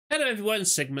Hello everyone,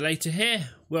 Sigmalator here.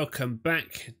 Welcome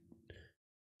back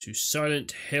to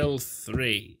Silent Hill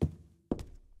 3.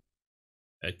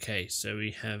 Okay, so we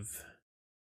have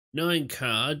 9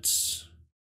 cards.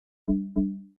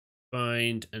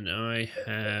 Find, and I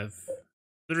have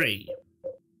 3.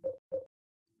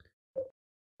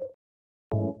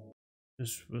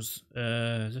 This was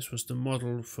the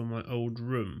model for my old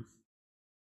room.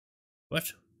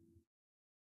 What?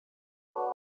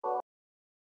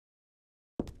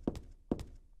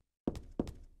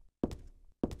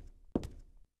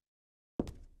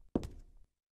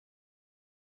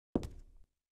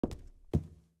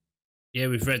 Yeah,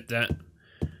 we've read that.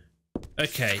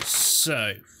 Okay,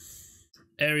 so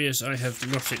areas I have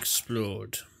not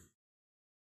explored.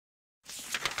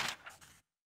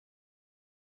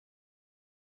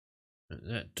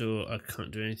 That door I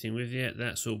can't do anything with yet.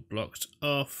 That's all blocked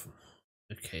off.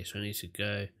 Okay, so I need to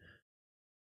go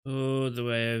all the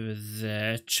way over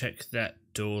there. Check that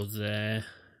door there.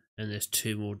 And there's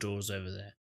 2 more doors over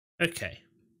there. Okay.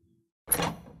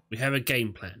 We have a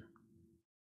game plan.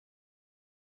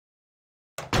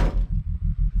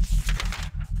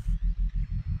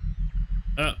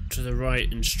 Up to the right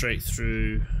and straight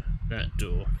through that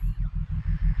door.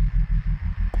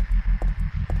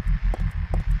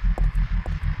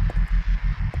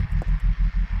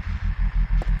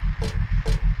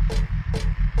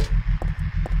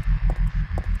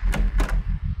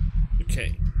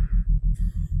 Okay.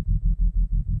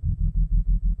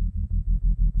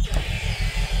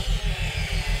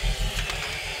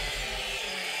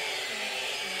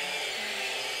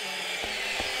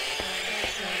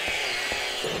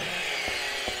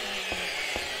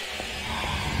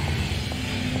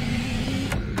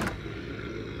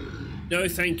 No,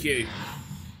 thank you.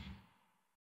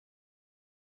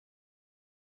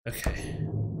 Okay.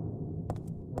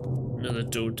 Another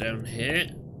door down here.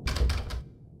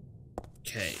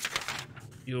 Okay.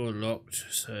 You're locked,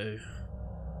 so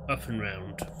up and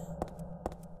round.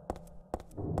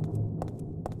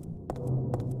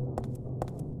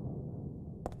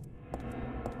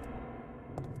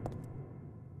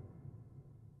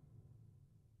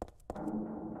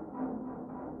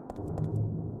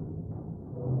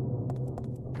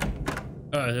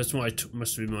 Oh, that's my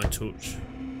must be my torch.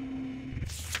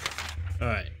 All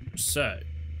right, so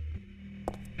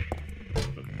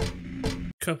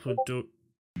couple of door.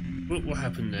 What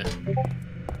happened there?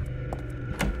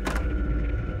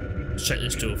 Let's check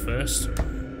this door first.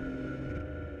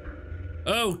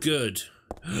 Oh, good.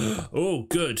 Oh,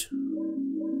 good.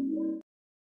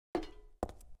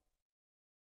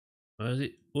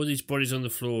 All these bodies on the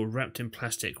floor wrapped in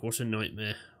plastic. What a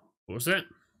nightmare. What was that?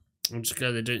 I'm just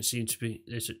glad they don't seem to be.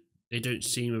 They don't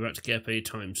seem about to get up any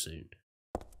time soon.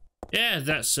 Yeah,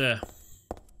 that's a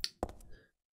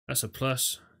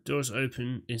plus. Doors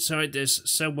open. Inside there's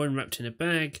someone wrapped in a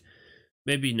bag.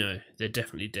 Maybe no, they're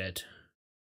definitely dead.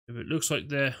 If it looks like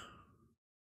they're...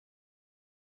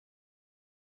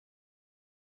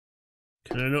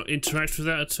 Can I not interact with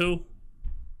that at all?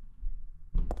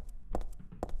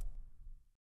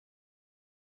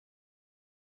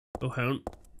 Oh, hang on.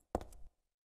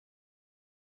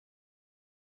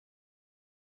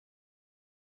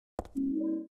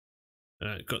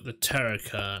 Got the tarot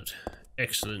card.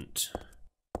 Excellent.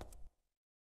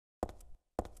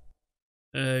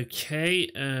 Okay,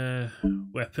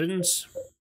 weapons.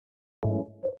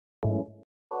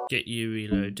 Get you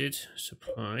reloaded.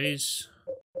 Supplies.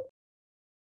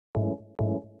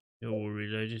 You're all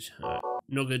reloaded.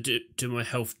 Not gonna do my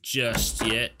health just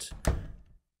yet.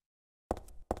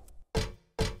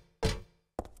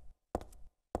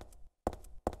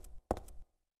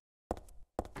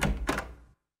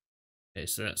 Okay,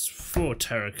 so that's 4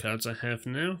 tarot cards I have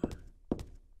now.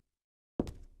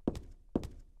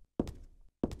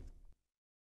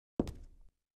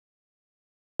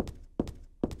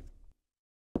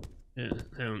 Yeah,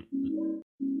 hang on.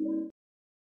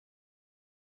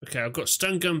 Okay, I've got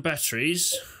stun gun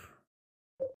batteries,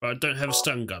 but I don't have a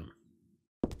stun gun.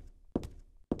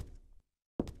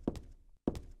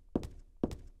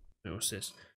 What's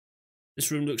this? This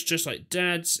room looks just like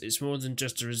Dad's. It's more than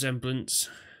just a resemblance.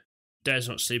 Dad's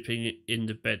not sleeping in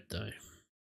the bed though.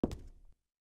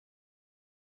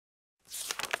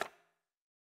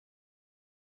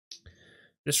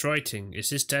 This writing, is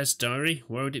this Dad's diary?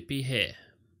 Why would it be here?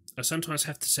 I sometimes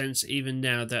have to sense even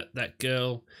now that that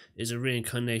girl is a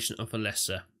reincarnation of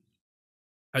Alessa.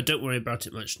 I don't worry about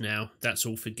it much now, that's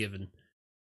all forgiven.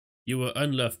 You were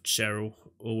unloved, Cheryl,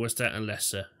 or was that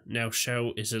Alessa? Now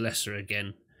Cheryl is Alessa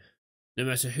again. No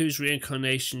matter whose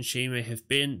reincarnation she may have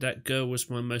been, that girl was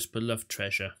my most beloved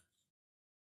treasure.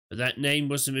 But that name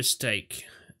was a mistake.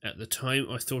 At the time,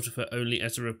 I thought of her only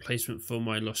as a replacement for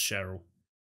my lost Cheryl.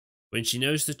 When she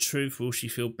knows the truth, will she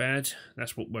feel bad?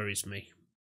 That's what worries me.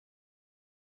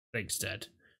 Thanks, Dad.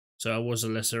 So I was a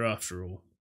lesser after all.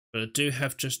 But I do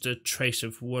have just a trace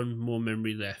of one more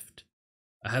memory left.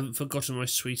 I haven't forgotten my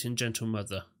sweet and gentle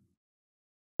mother.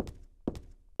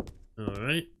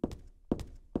 Alright.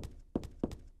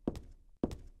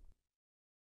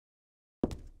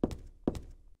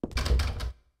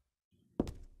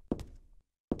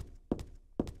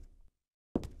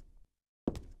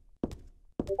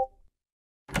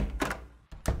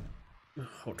 Oh,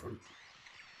 hold on.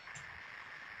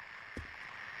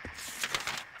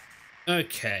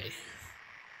 Okay.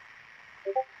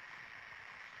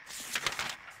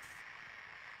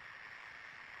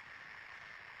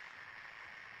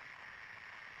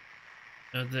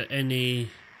 Are there any...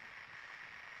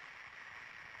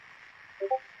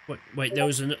 Wait, there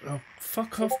was an... Oh,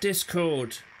 fuck off,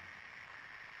 Discord.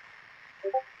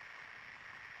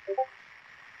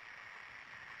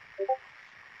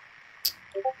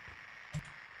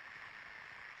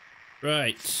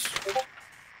 Right.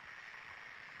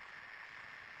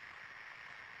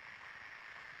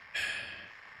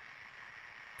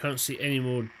 Can't see any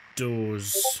more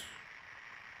doors.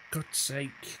 God's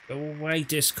sake, go away,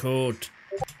 Discord.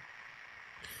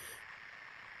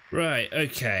 Right,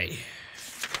 okay.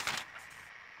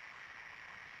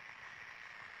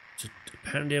 So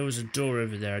apparently there was a door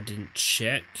over there I didn't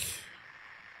check.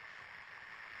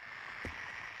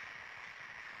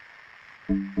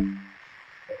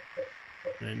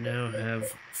 I now have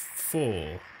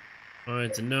 4. I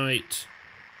had the Knight,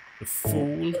 the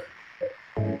Fool.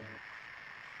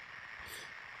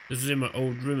 This was in my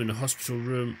old room, in the hospital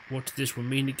room. What did this one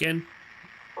mean again?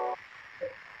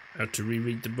 How to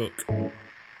reread the book.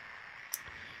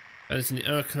 That's in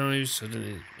the archives. I don't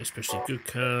think especially a good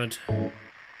card.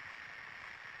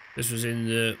 This was in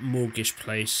the mortgage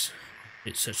place.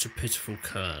 It's such a pitiful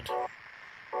card.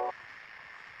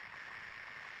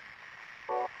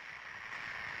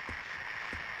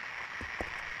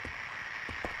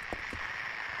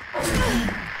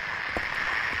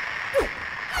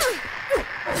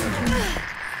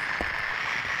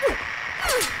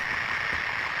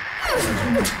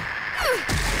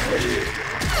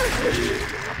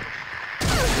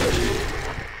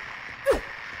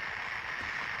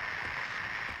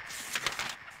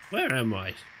 Where am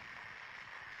I?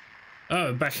 Oh,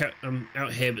 I'm back out. I'm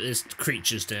out here, but there's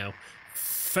creatures now.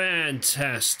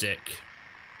 Fantastic.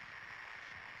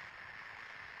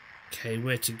 Okay,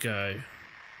 where to go?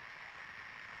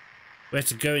 Where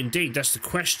to go indeed, that's the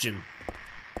question.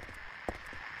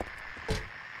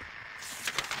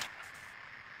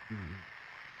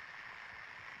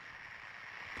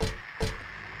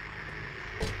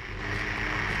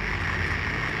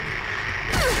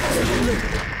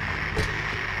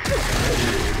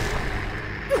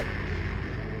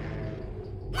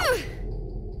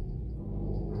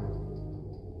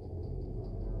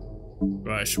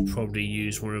 Right, I should probably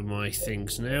use one of my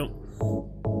things now.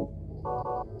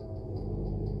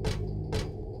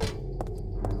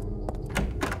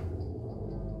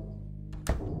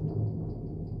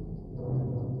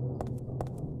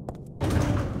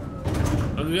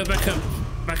 I'm gonna go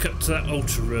back up to that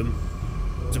altar room.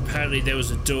 Because apparently there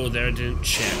was a door there I didn't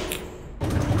check.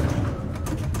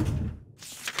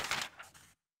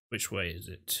 Which way is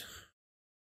it?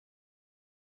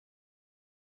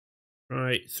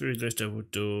 Right, through those double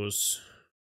doors.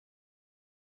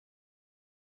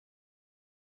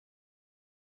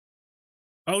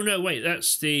 Oh no, wait,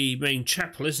 that's the main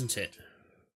chapel, isn't it?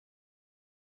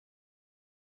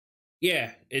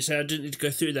 Yeah, it's I didn't need to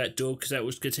go through that door because that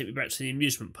was going to take me back to the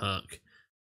amusement park.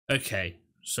 Okay,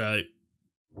 so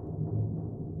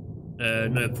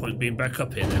no point being back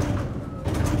up here then.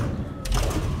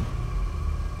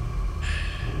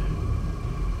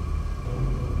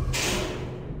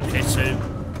 Okay, so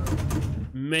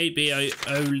maybe I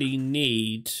only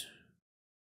need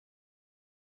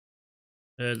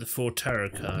the 4 tarot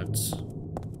cards.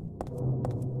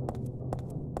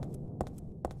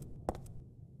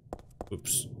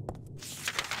 Oops.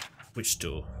 Which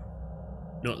door?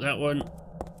 Not that one.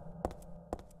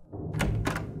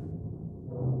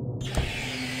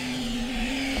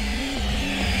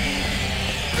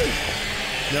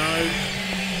 No.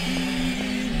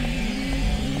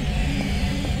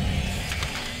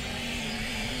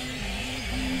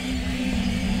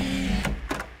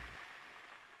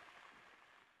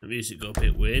 The music got a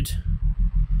bit weird.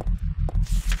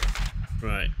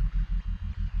 Right.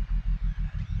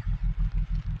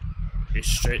 It's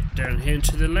straight down here and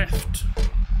to the left.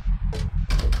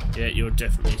 Yeah, you're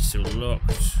definitely still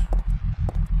locked.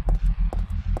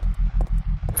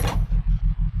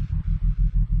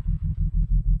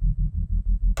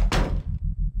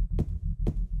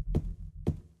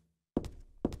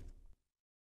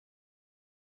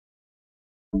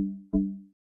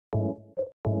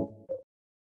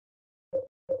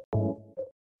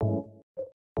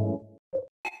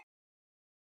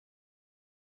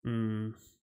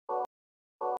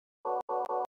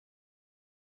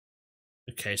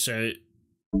 Okay, so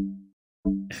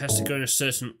it has to go in a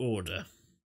certain order.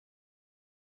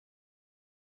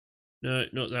 No,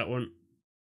 not that one.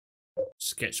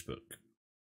 Sketchbook.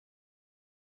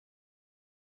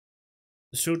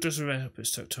 The store doesn't wrap up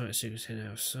its stuck tight secrets in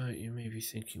our site. You may be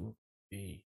thinking what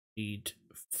we need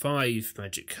 5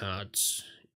 magic cards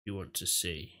you want to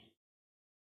see.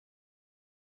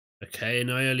 Okay,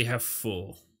 and I only have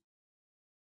 4.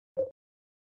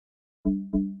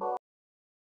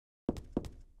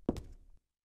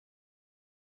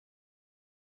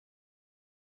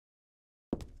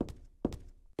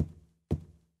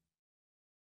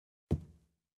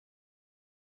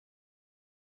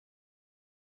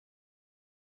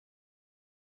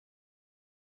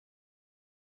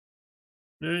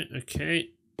 No, okay.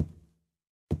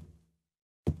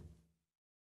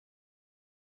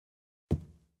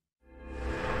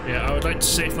 Yeah, I would like to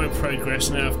save my progress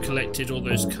now I've collected all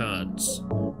those cards.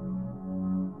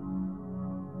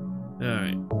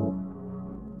 Alright.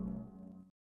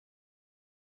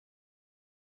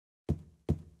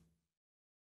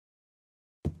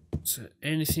 So,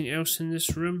 anything else in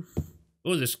this room?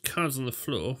 Oh, there's cards on the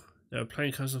floor. There were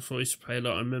playing cards on the floor. I used to play a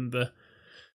lot. I remember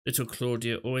little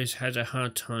Claudia always had a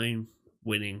hard time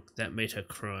winning. That made her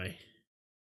cry.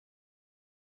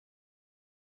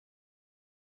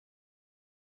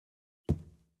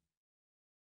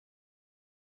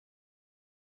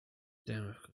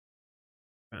 Damn,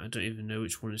 I don't even know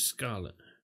which one is Scarlet.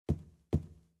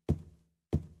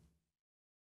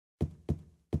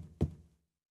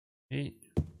 Okay.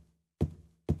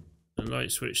 The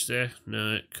light switch there.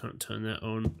 No, can't turn that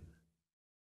on.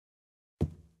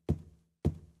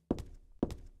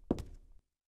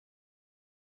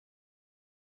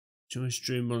 She always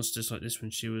drew monsters like this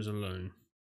when she was alone.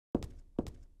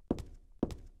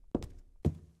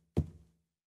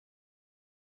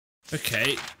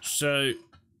 Okay, so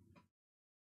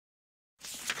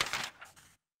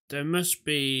there must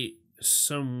be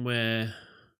somewhere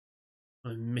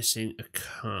I'm missing a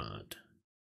card.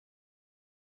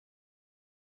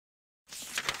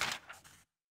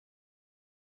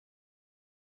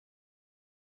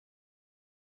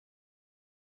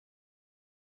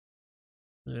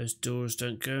 Those doors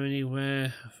don't go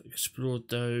anywhere. I've explored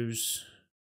those.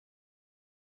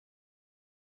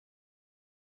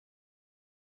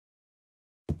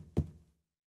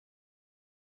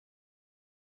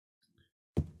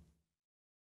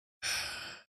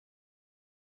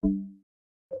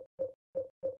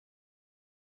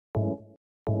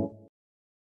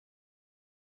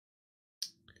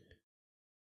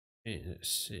 Okay, let's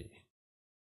see.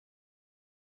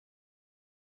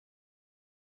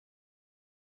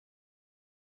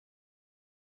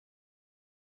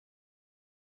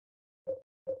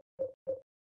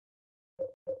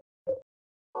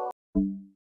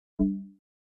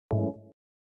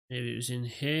 Maybe it was in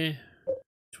here.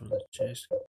 Which one of the chairs?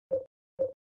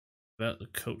 About the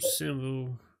cult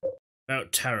symbol.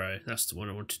 About tarot. That's the one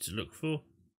I wanted to look for.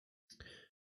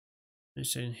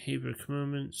 It's in Hebrew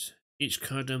commandments. Each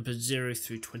card number 0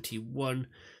 through 21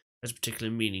 has a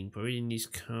particular meaning. By reading these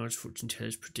cards, fortune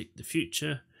tellers predict the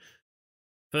future.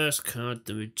 First card,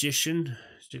 the Magician,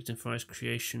 signifies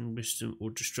creation, wisdom,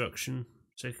 or destruction.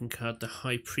 Second card, the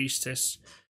High Priestess.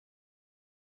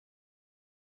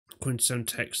 According to some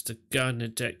text, the Gardner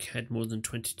deck had more than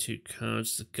 22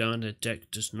 cards. The Gardner deck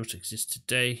does not exist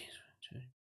today.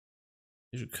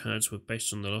 These cards were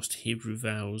based on the lost Hebrew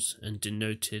vowels and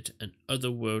denoted an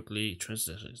otherworldly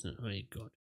translation. Oh my god.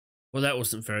 Well, that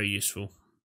wasn't very useful.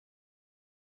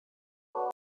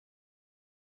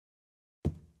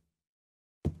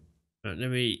 Right,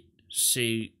 let me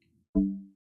see.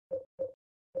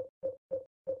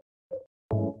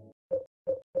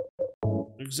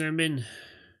 Examine.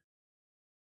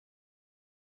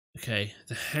 Okay,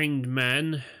 the Hanged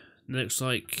Man looks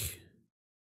like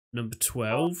number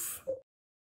 12.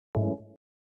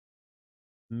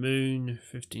 Moon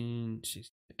 15,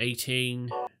 16, 18.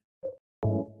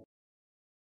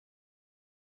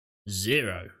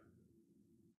 0.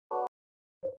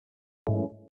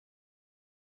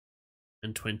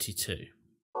 And 22.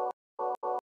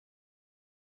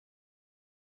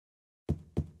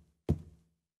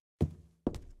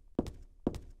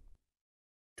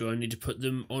 Do I need to put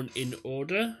them on in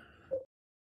order?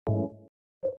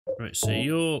 Right, so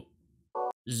you're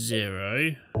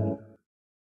 0.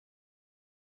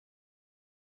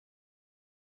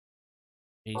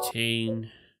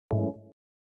 18.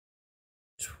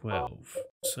 12.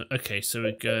 So okay, so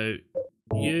we go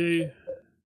you,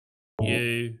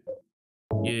 you,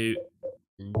 you,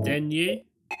 and then you.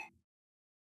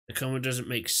 The comma doesn't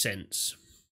make sense.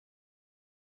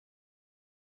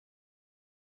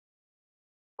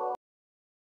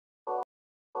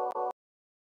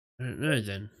 I don't know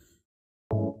then.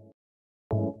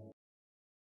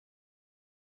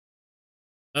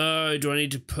 Oh, do I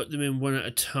need to put them in one at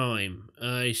a time?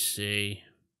 I see.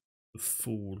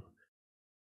 Fool.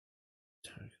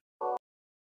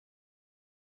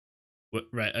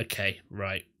 Right, okay,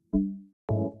 right.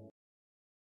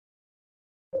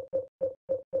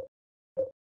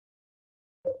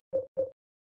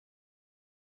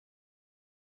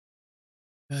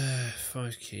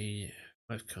 Five key,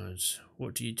 5 cards.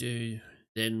 What do you do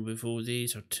then with all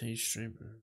these? I'll tell you straight.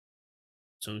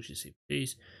 As long as you see,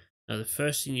 please. Now, the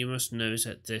first thing you must know is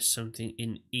that there's something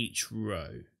in each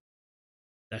row.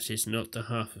 That is not the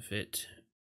half of it.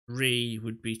 3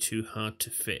 would be too hard to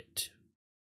fit.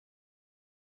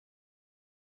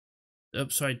 The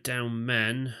upside down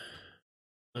man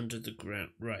under the ground.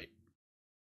 Right.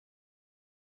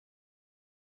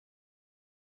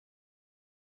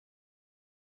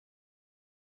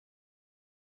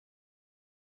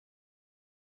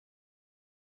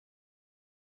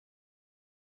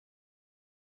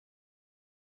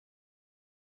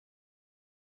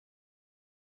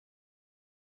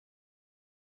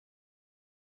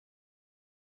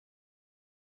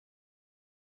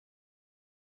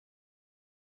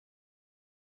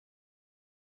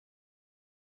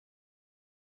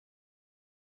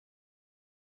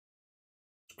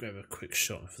 Let's grab a quick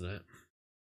shot of that.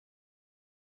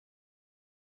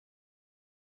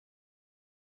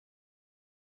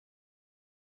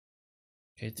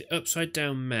 Okay, the upside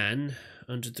down man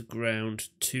under the ground,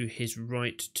 to his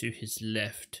right, to his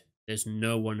left. There's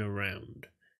no one around.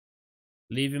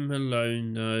 Leave him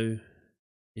alone though.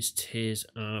 His tears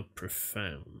are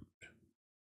profound.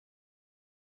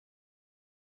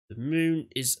 The moon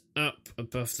is up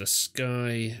above the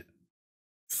sky,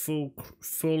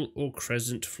 full or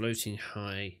crescent floating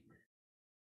high.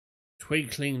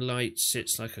 Twinkling light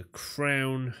sits like a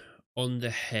crown on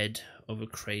the head of a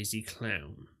crazy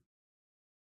clown.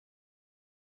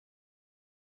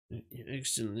 Your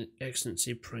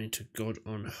Excellency, praying to God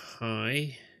on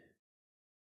high.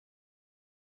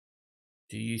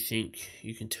 Do you think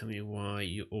you can tell me why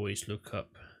you always look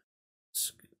up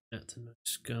at the night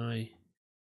sky?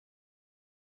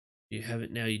 You have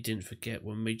it now, you didn't forget.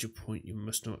 One major point you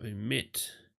must not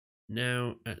omit.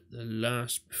 Now, at the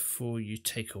last, before you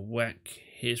take a whack,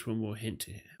 here's one more hint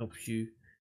to help you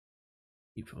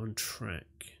keep on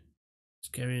track.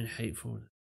 Scary and hateful.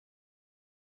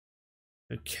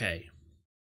 Okay.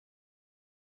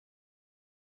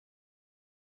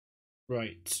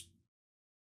 Right.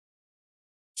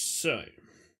 So.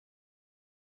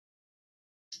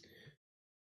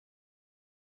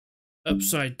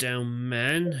 Upside down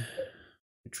man,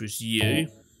 which was you.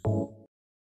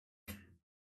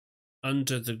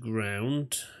 Under the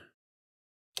ground.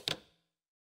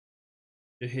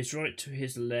 To his right, to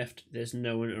his left, there's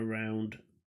no one around.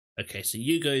 Okay, so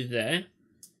you go there.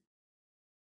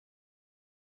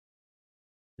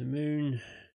 The moon.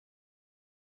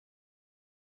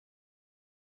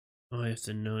 Eye of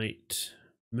the night.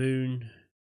 Moon.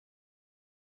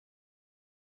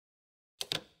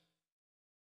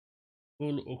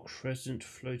 Full or crescent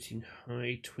floating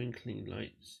high, twinkling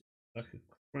lights like a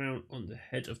crown on the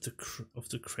head of the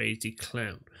crazy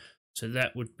clown. So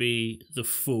that would be the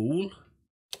fool.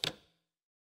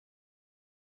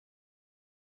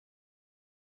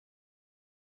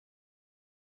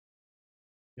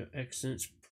 Your Excellence,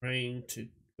 praying to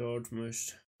God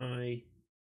Most High.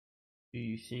 Do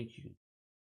you think you...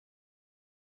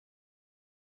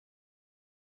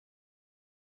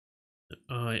 The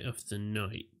Eye of the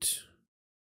Night.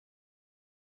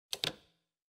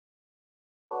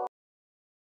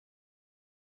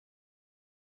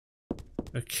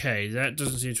 Okay, that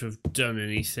doesn't seem to have done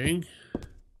anything.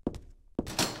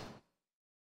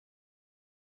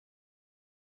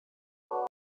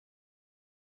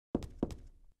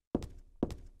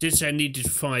 Did say I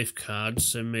needed 5 cards,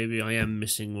 so maybe I am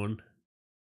missing one.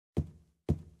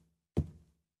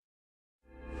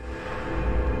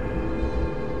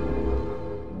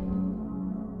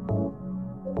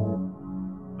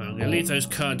 Well, I'm going to leave those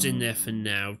cards in there for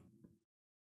now.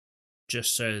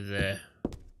 Just so they're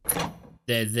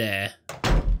there.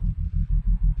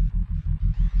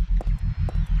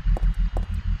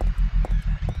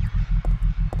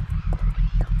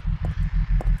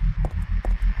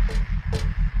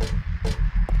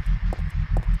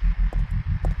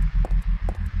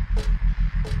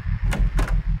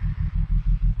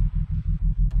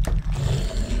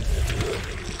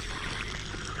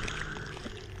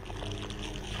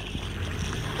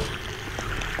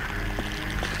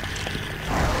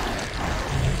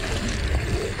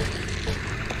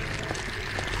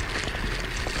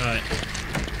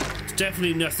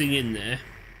 definitely nothing in there.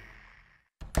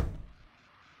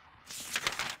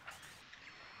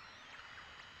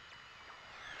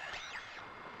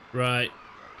 Right.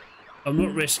 I'm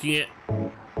not risking it.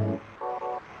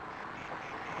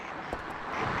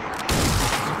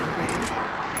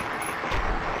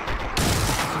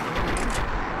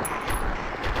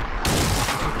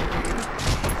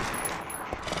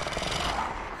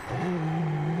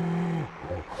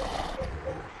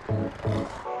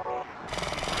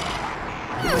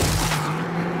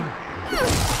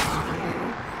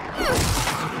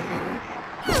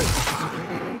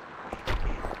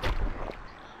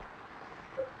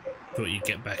 Thought you'd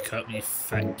get back up, you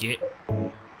fat git.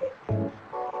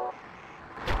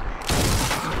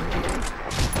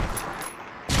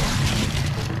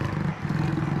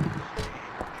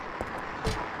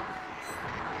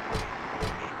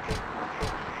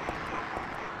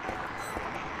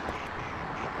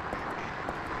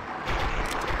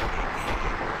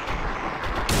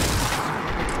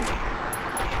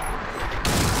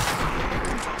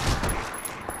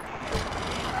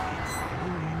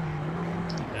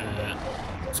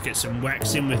 Get some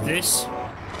wax in with this.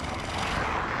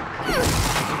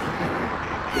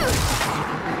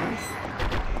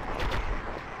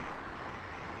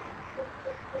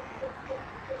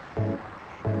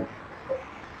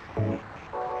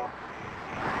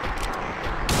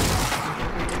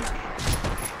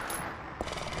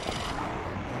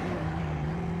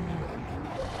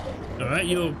 All right,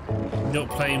 you're not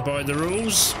playing by the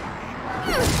rules.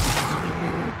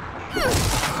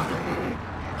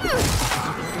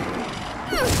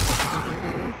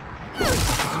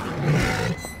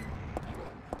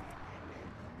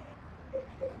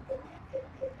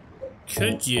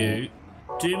 Could you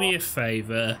do me a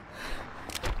favour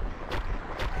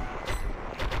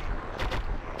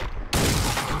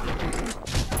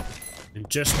and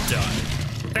just die?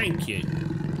 Thank you.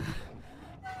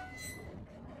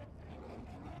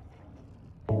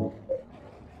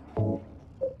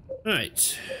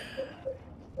 Right.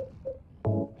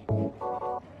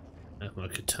 Have my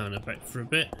katana back for a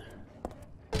bit.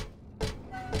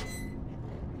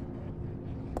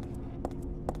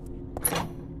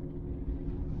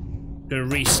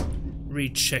 Gonna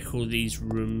recheck all these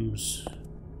rooms.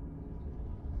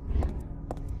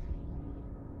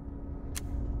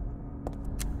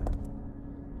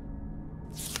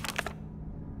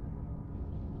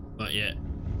 But yeah,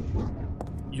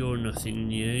 you're nothing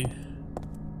new.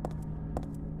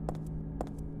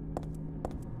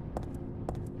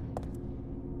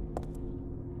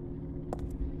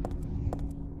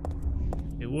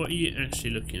 Okay, what are you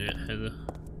actually looking at, Heather?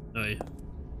 Oh, yeah.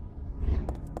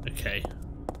 Okay.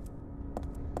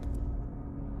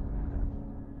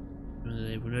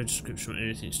 There were no description or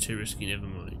anything. It's too risky. Never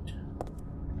mind.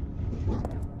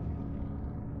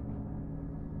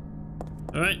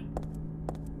 All right.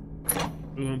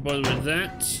 We won't bother with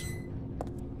that.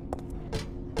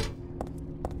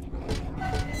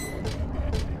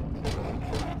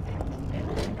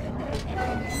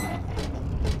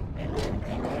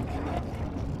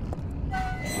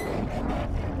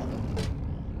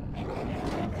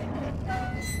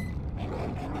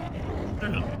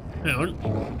 Hang on.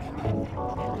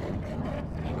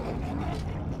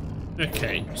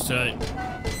 Okay, so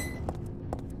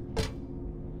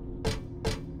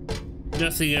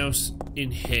nothing else in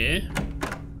here.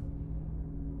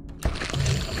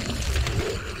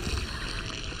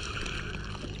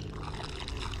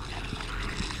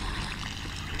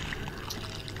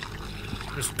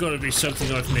 There's got to be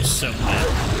something I've missed somewhere.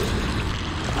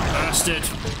 Bastard.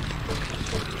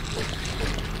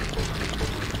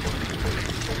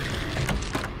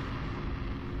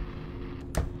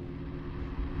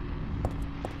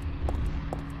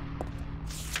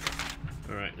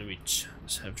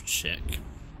 Let's have a check.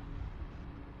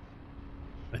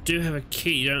 I do have a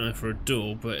key, don't I, for a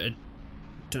door, but I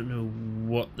don't know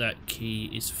what that key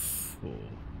is for.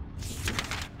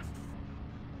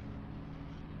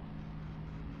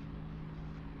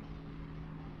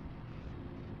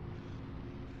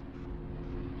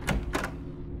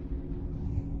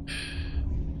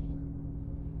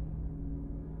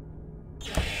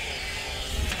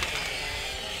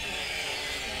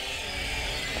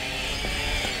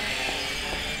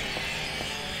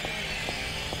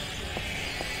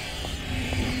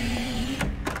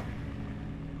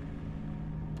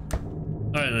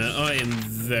 I don't know, I am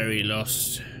very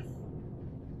lost.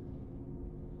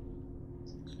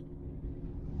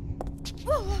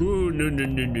 Oh, no, no,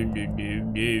 no, no, no, no,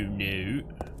 no, no.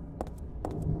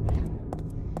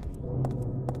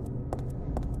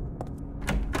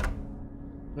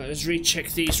 Right, let's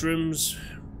recheck these rooms.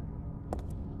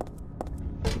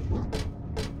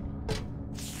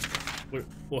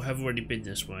 or have already been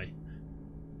this way.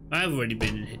 I have already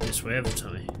been this way, haven't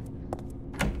I?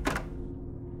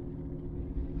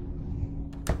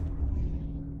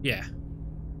 Yeah.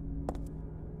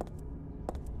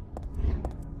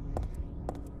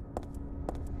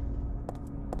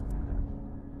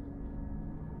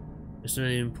 There's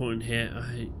nothing important here.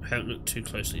 I haven't looked too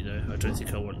closely though. I don't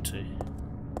think I want to.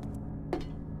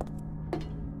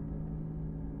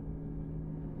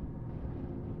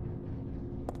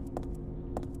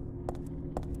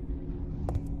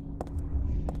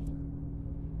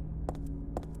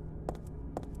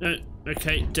 No,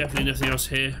 okay, definitely nothing else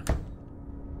here.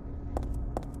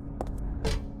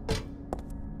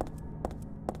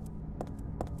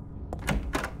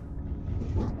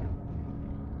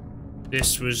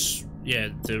 This was, yeah,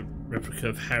 the replica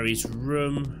of Harry's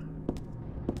room.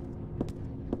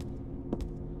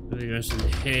 Everything else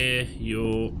in here,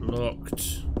 you're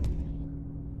locked.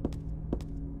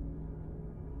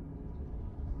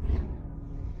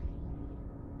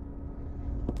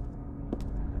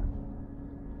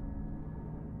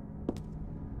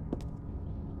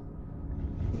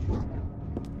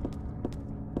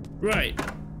 Right.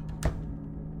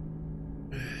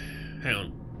 Hang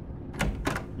on.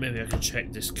 Maybe I can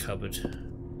check this cupboard.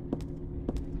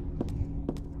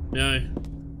 No?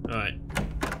 Alright.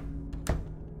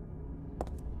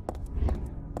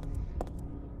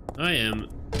 I am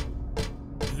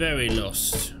very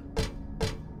lost.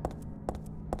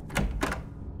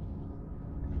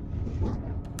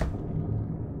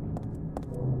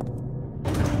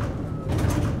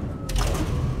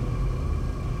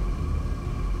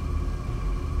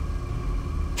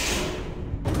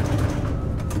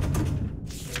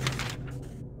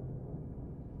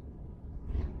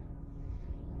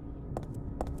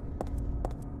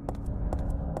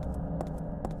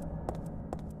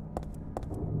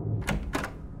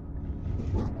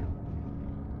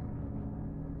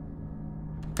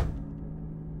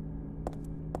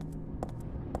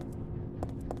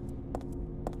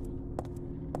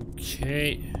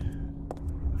 Okay,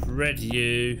 read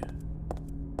you.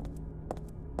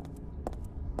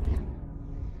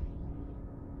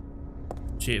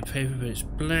 Sheet of paper, but it's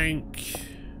blank.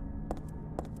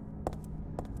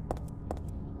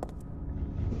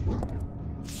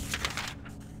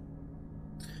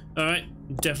 Alright,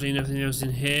 definitely nothing else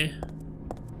in here.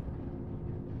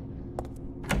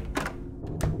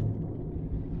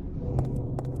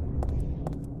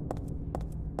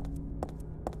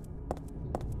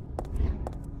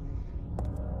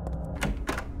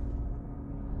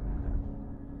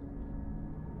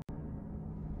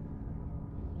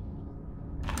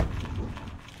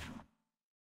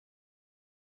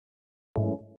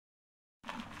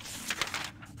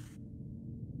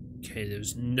 Okay, there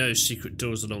was no secret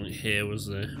doors along here, was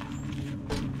there?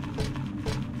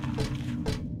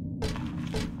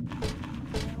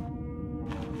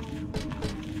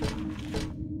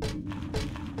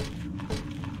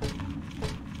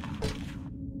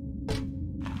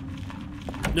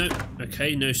 No,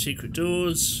 okay, no secret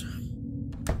doors.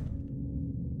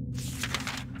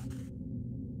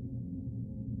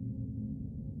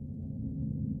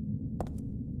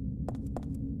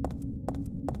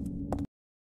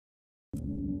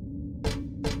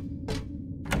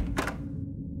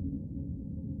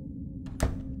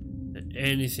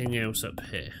 Anything else up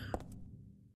here?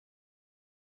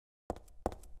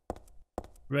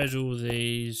 Read all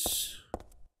these.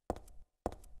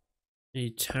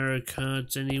 Any tarot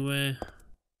cards anywhere?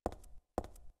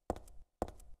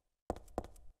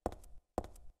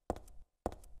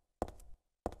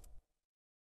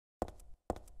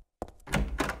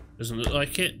 Doesn't look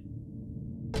like it.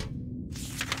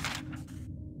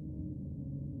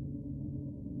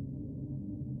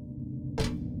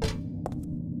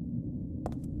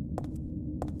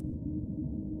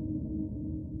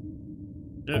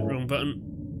 No, wrong button.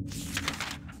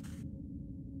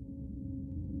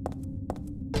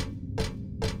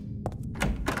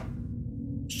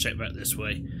 Let's check back this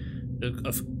way.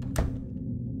 I've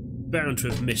bound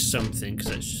to have missed something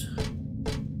because that's.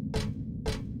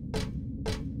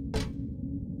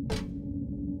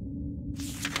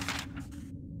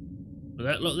 Was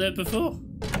that lot there before?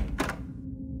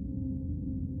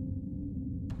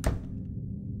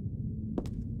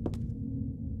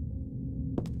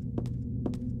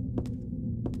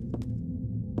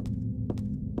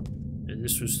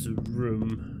 This was the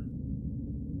room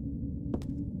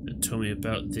that told me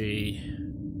about the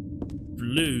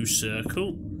blue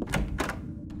circle.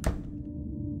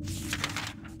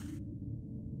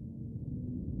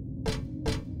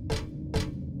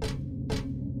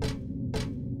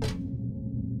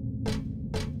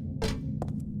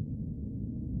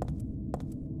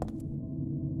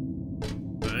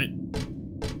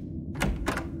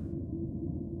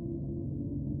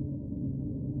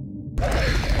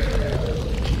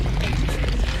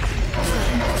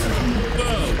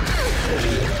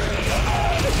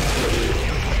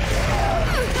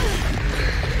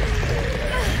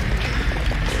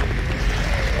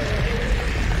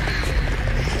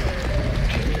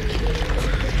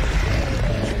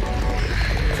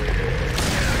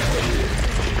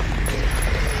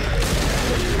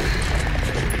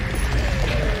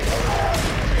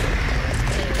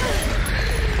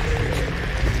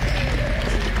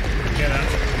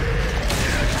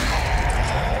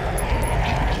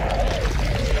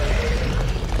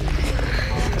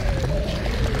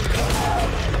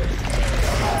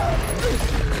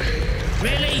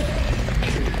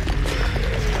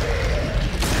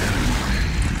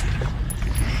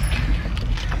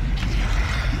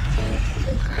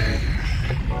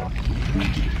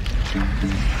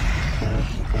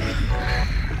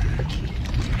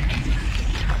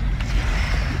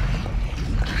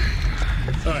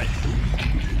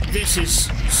 This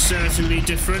is certainly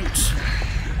different.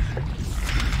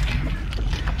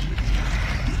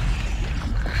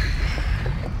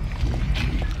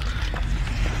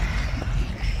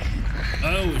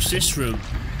 Oh, it's this room.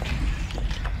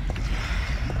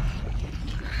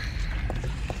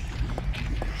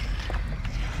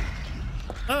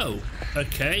 Oh,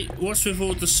 okay. What's with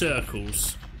all the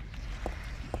circles?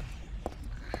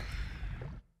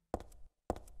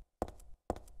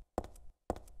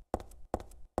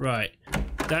 Right,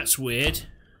 that's weird.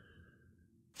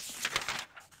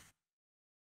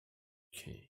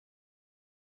 Okay.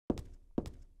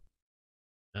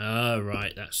 Oh,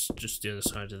 right, that's just the other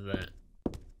side of that.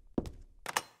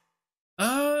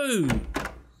 Oh!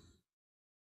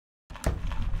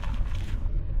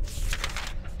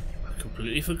 I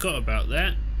completely forgot about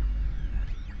that.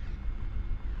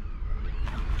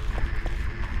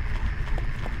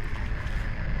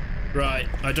 Right,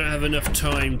 I don't have enough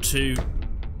time to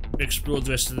explore the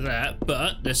rest of that,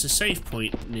 but there's a save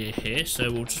point near here,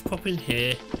 so we'll just pop in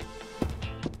here.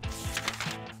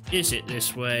 Is it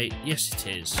this way? Yes, it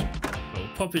is. We'll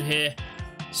pop in here,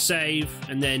 save,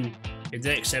 and then in the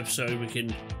next episode we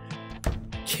can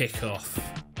kick off.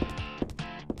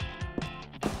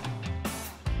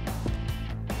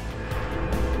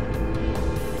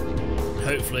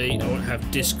 Hopefully I won't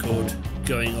have Discord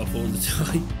going off all the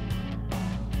time.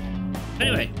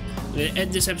 Anyway, I'm going to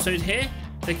end this episode here.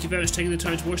 Thank you very much for taking the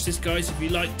time to watch this, guys. If you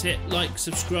liked it, like,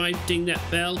 subscribe, ding that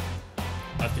bell.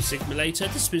 I've been Sigma Later.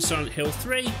 This has been Silent Hill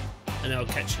 3, and I'll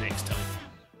catch you next time.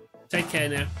 Take care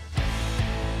now.